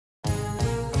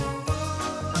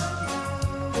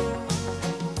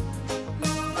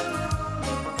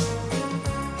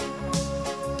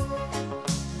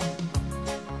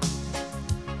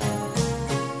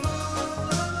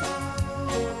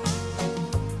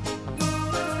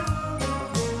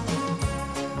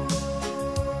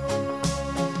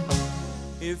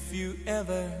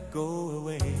ever go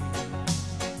away,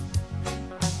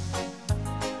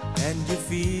 and you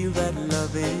feel that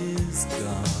love is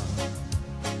gone,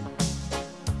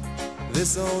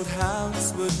 this old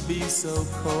house would be so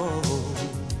cold.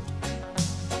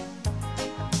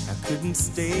 I couldn't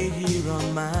stay here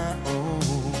on my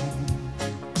own,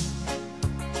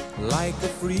 like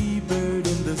a free bird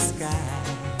in the sky.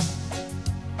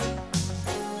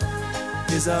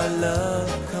 Is our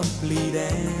love complete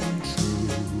and true?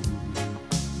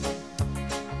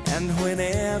 And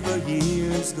whenever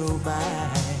years go by,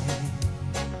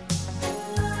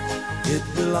 it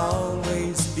will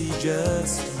always be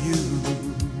just you.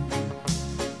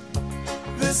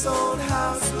 This old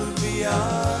house will be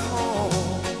our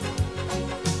home,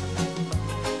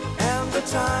 and the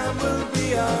time will be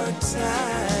our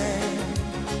time.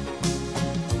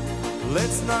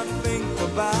 Let's not think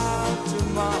about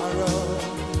tomorrow.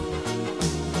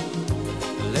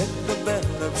 Let the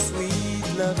bell of sweet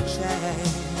love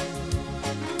chime.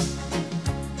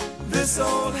 This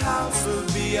old house will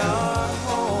be our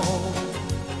home,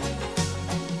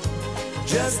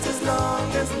 just as long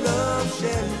as love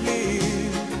shall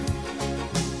live.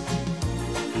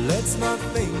 Let's not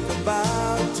think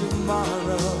about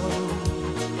tomorrow.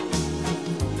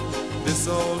 This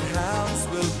old house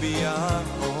will be our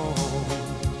home.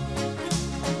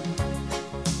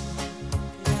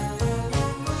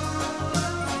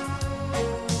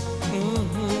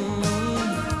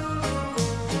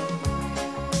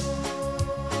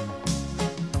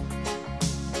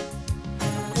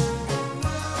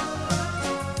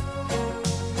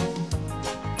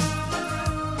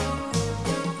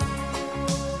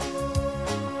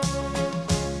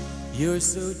 You're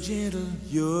so gentle,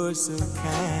 you're so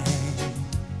kind.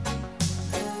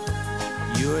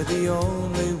 You're the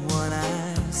only one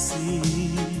I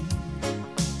see.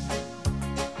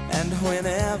 And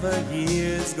whenever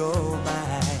years go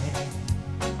by,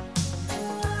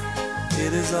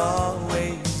 it is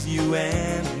always you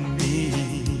and me.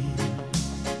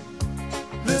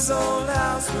 This old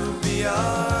house will be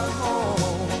our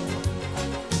home,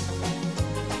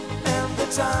 and the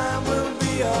time will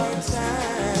be our time.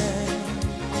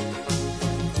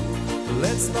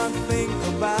 Let's not think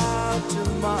about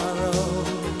tomorrow.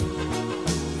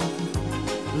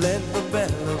 Let the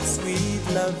bell of sweet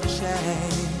love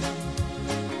chime.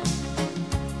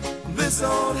 This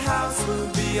old house will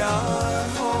be our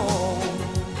home,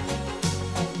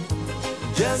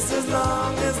 just as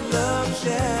long as love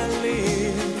shall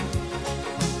live.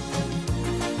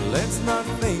 Let's not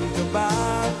think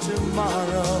about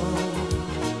tomorrow.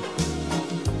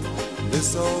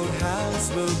 This old house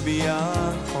will be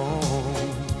our home.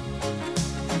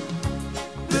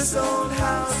 This old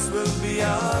house will be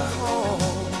our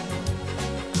home,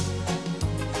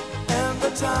 and the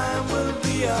time will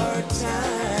be our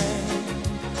time.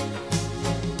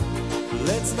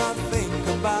 Let's not think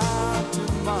about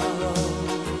tomorrow.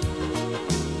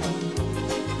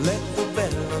 Let the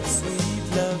bell of sweet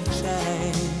love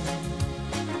chime.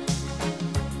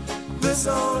 This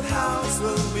old house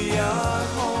will be our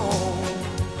home,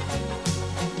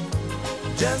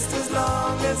 just as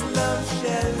long as love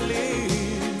shall live.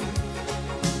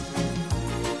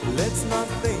 Let's not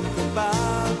think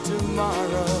about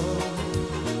tomorrow.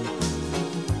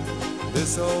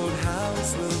 This old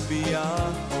house will be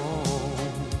our home.